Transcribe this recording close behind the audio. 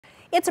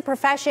It's a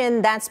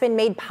profession that's been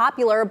made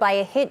popular by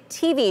a hit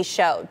TV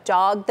show,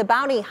 Dog the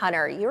Bounty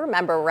Hunter. You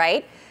remember,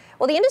 right?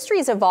 Well, the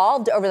industry's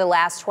evolved over the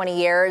last 20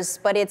 years,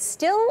 but it's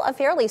still a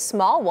fairly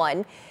small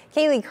one.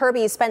 Kaylee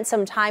Kirby spent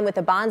some time with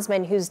a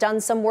bondsman who's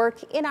done some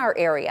work in our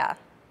area.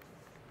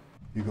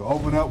 You can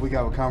open up, we can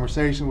have a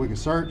conversation, we can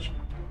search,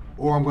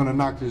 or I'm gonna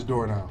knock this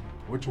door down.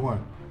 Which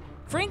one?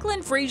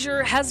 Franklin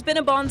Frazier has been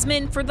a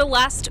bondsman for the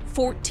last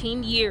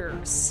 14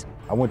 years.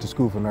 I went to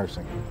school for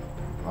nursing,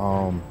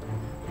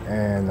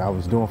 and I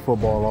was doing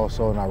football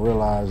also, and I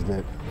realized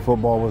that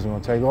football wasn't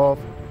gonna take off,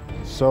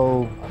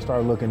 so I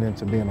started looking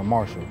into being a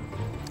marshal.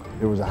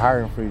 There was a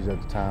hiring freeze at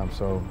the time,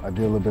 so I did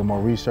a little bit more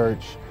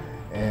research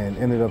and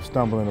ended up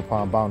stumbling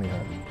upon bounty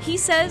hunting. He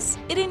says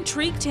it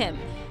intrigued him,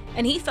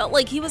 and he felt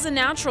like he was a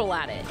natural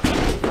at it.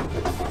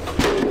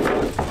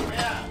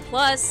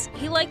 Plus,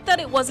 he liked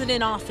that it wasn't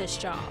an office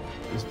job.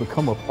 It's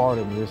become a part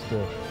of me. It's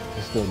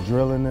the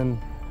adrenaline.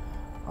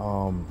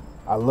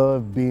 I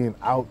love being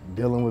out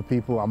dealing with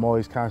people. I'm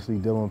always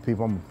constantly dealing with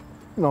people. I'm,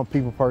 a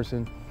people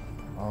person.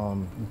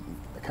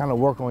 Kind of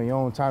work on your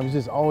own time. It's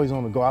just always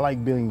on the go. I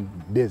like being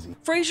busy.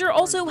 Frazier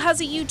also has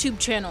a YouTube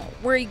channel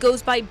where he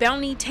goes by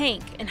Bounty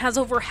Tank and has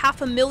over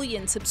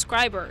 500,000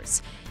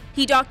 subscribers.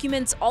 He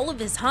documents all of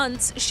his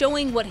hunts,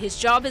 showing what his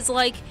job is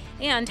like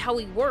and how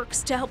he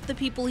works to help the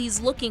people he's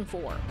looking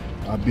for.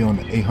 I'll be on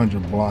the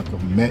 800 block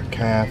of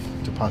Metcalf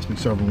to possibly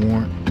serve a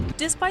warrant.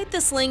 Despite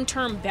the slang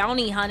term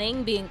bounty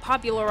hunting being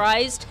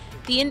popularized,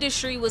 the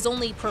industry was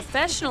only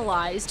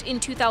professionalized in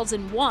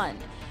 2001.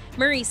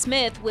 Mary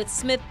Smith with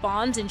Smith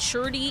Bonds and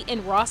Surety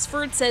in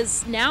Rossford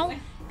says now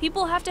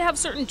people have to have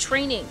certain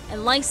training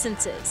and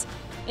licenses.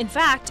 In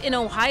fact, in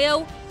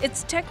Ohio,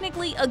 it's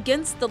technically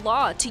against the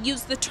law to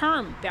use the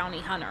term bounty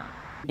hunter.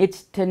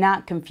 It's to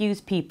not confuse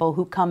people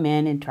who come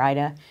in and try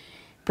to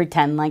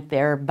pretend like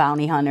they're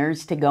bounty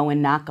hunters to go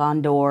and knock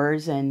on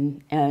doors,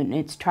 and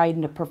it's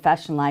trying to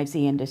professionalize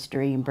the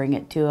industry and bring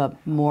it to a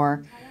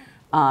more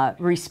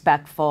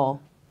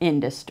respectful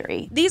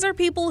industry. These are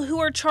people who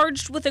are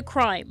charged with a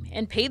crime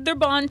and paid their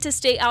bond to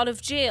stay out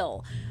of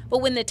jail. But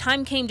when the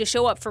time came to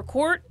show up for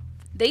court,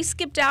 they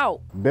skipped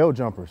out. Bail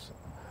jumpers.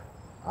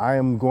 I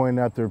am going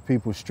after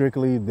people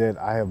strictly that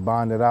I have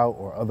bonded out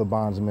or other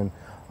bondsmen.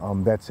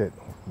 That's it.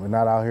 We're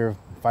not out here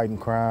fighting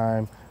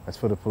crime. That's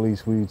for the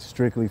police. We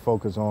strictly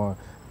focus on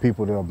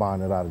people that are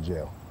bonded out of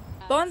jail.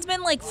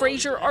 Bondsmen like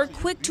Frazier are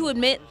quick to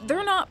admit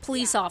they're not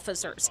police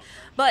officers,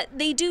 but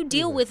they do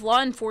deal with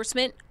law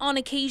enforcement on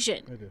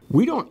occasion.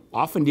 We don't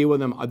often deal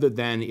with them other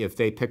than if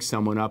they pick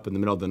someone up in the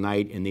middle of the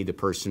night and need the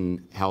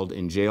person held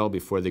in jail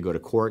before they go to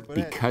court.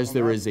 Because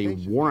there is a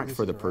warrant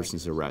for the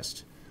person's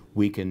arrest,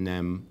 we can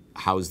then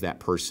house that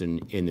person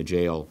in the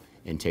jail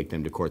and take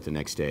them to court the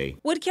next day.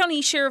 Wood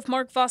County Sheriff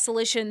Mark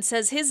Vasilishin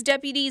says his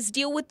deputies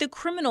deal with the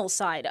criminal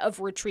side of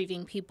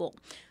retrieving people,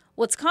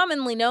 what's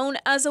commonly known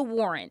as a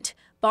warrant.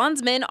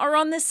 Bondsmen are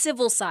on the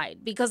civil side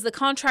because the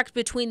contract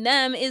between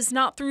them is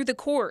not through the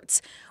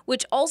courts,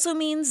 which also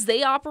means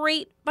they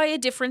operate by a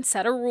different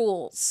set of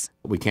rules.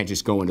 We can't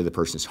just go into the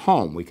person's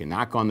home. We can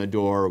knock on the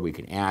door, we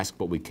can ask,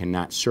 but we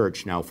cannot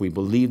search. Now, if we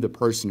believe the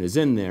person is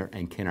in there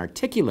and can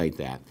articulate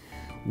that,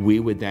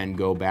 we would then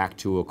go back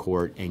to a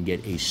court and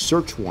get a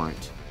search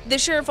warrant. The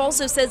sheriff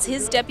also says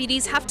his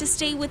deputies have to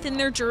stay within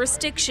their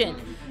jurisdiction,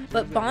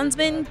 but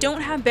bondsmen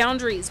don't have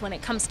boundaries when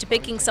it comes to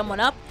picking someone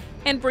up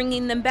and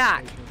bringing them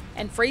back.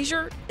 And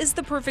Frazier is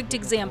the perfect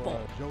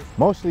example.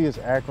 Mostly it's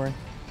Akron,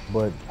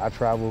 but I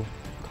travel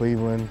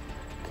Cleveland,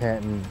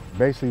 Canton,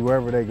 basically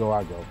wherever they go,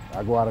 I go.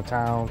 I go out of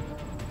town.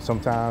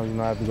 Sometimes,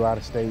 I have to go out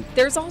of state.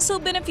 There's also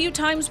been a few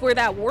times where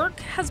that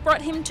work has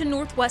brought him to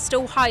Northwest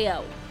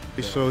Ohio.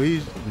 So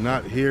he's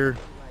not here.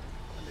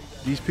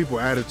 These people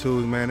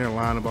attitudes, man, they're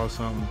lying about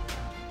something.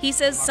 He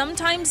says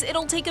sometimes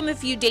it'll take him a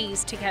few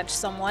days to catch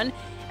someone,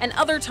 and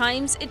other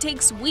times it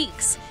takes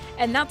weeks.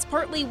 And that's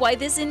partly why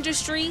this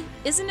industry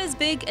isn't as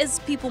big as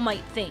people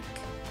might think.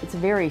 It's a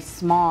very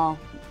small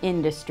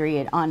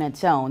industry on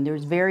its own.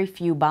 There's very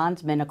few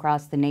bondsmen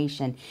across the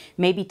nation,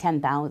 maybe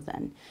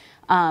 10,000.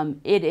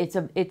 It's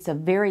a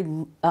very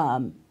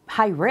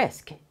high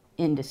risk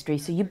industry,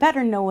 so you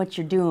better know what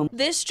you're doing.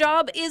 This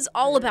job is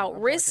all about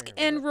risk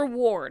and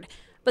reward,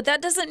 but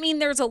that doesn't mean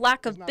there's a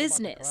lack of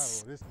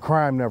business.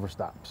 Crime never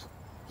stops.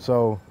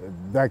 So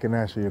that can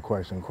answer your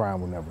question.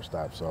 Crime will never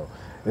stop. So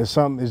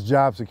it's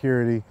job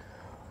security,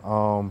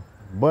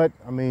 but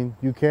I mean,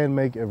 you can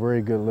make a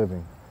very good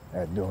living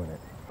at doing it.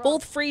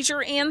 Both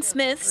Frazier and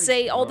Smith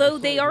say although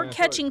they are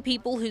catching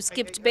people who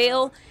skipped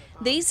bail,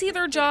 they see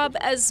their job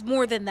as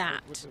more than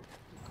that.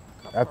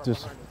 After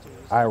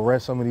I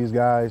arrest some of these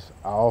guys,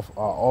 I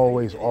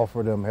always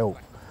offer them help,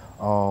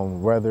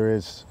 whether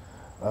it's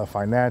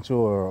financial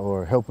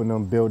or helping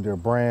them build their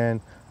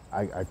brand.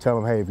 I tell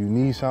them, hey, if you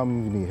need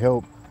something, you need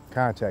help,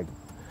 contact me.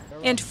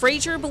 And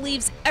Frazier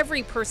believes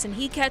every person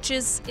he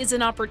catches is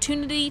an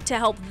opportunity to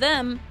help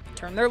them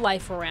turn their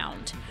life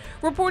around.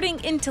 Reporting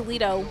in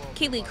Toledo,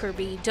 Kaylee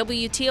Kirby,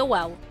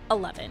 WTOL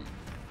 11.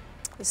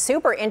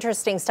 Super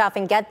interesting stuff.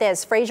 And get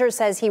this, Frazier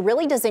says he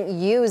really doesn't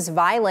use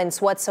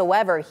violence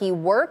whatsoever. He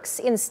works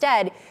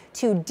instead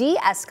to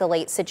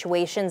de-escalate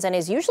situations and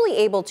is usually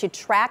able to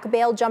track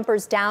bail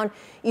jumpers down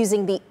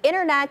using the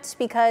internet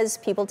because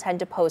people tend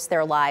to post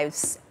their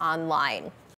lives online.